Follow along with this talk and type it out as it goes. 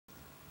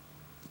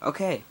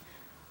Okay,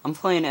 I'm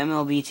playing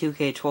MLB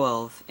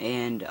 2K12,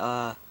 and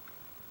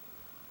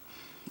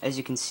as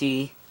you can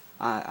see,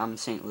 I'm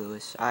St.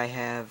 Louis. I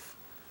have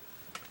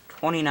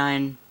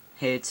 29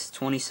 hits,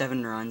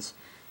 27 runs,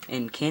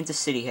 and Kansas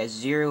City has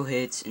 0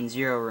 hits and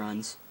 0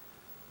 runs.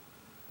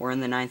 We're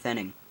in the 9th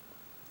inning.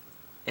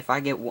 If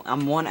I get,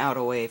 I'm 1 out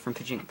away from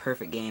pitching a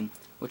perfect game,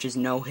 which is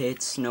no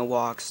hits, no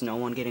walks, no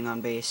one getting on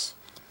base,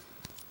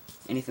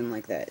 anything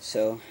like that.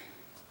 So,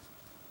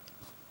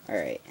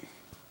 alright.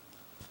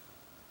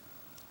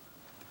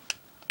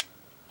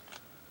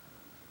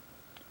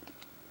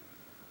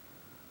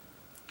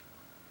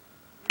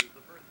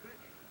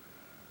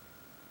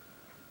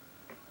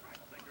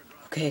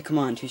 Okay, come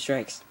on, 2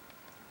 strikes.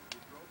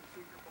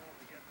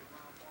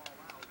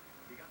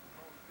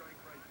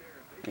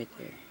 Right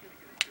there.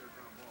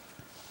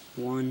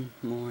 One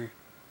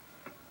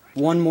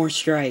more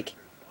strike.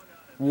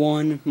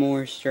 One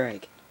more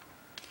strike.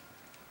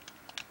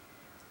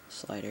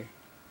 Slider.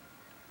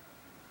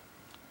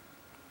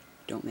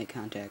 Don't make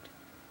contact.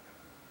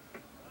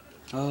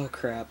 Oh,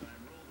 crap.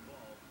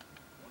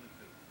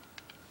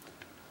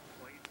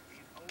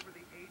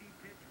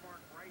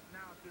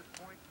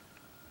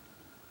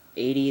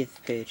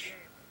 80th pitch.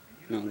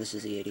 No, this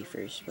is the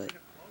 81st, but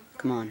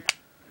come on.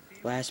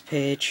 Last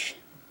pitch.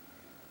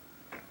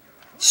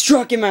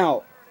 Struck him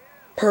out!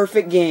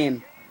 Perfect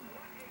game.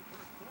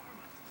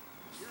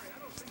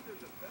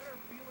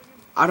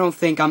 I don't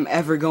think I'm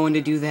ever going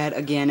to do that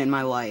again in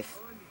my life.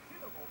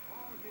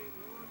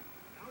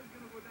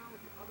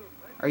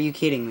 Are you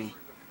kidding me?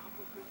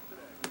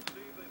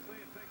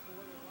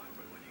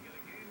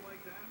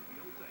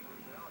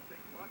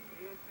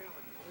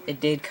 It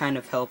did kind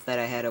of help that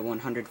I had a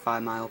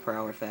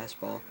 105-mile-per-hour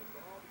fastball,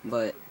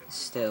 but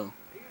still,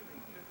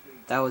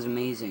 that was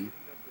amazing.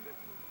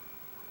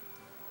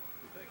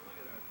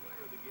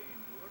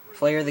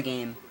 Player of the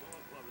game,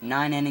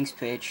 9 innings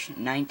pitched,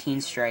 19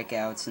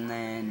 strikeouts, and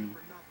then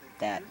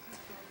that.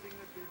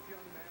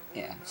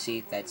 Yeah,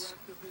 see,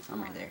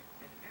 I'm right there.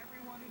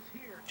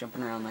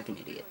 Jumping around like an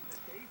idiot.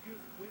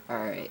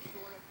 Alright.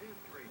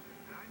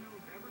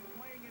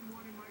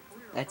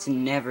 That's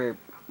never...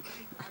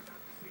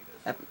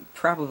 That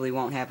probably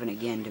won't happen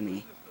again to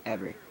me,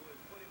 ever.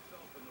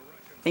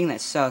 Thing that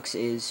sucks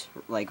is,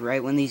 like,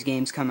 right when these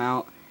games come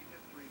out,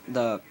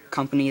 the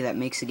company that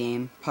makes the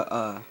game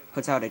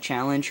puts out a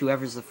challenge.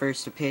 Whoever's the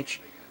first to pitch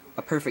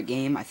a perfect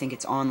game, I think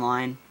it's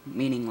online,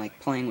 meaning,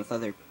 like, playing with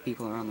other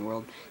people around the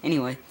world.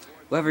 Anyway,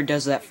 whoever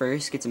does that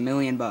first gets $1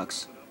 million.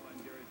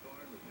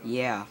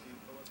 Yeah,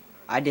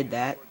 I did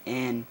that,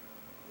 and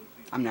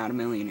I'm not a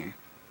millionaire.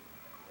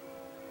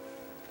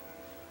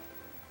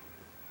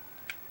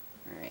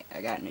 Alright,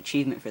 I got an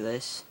achievement for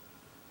this.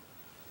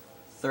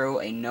 Throw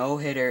a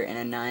no-hitter in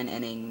a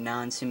 9-inning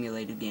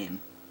non-simulated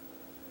game.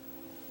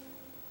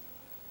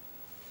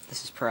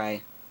 This is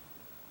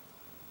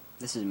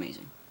This is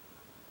amazing.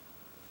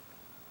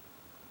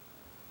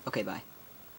 Okay, bye.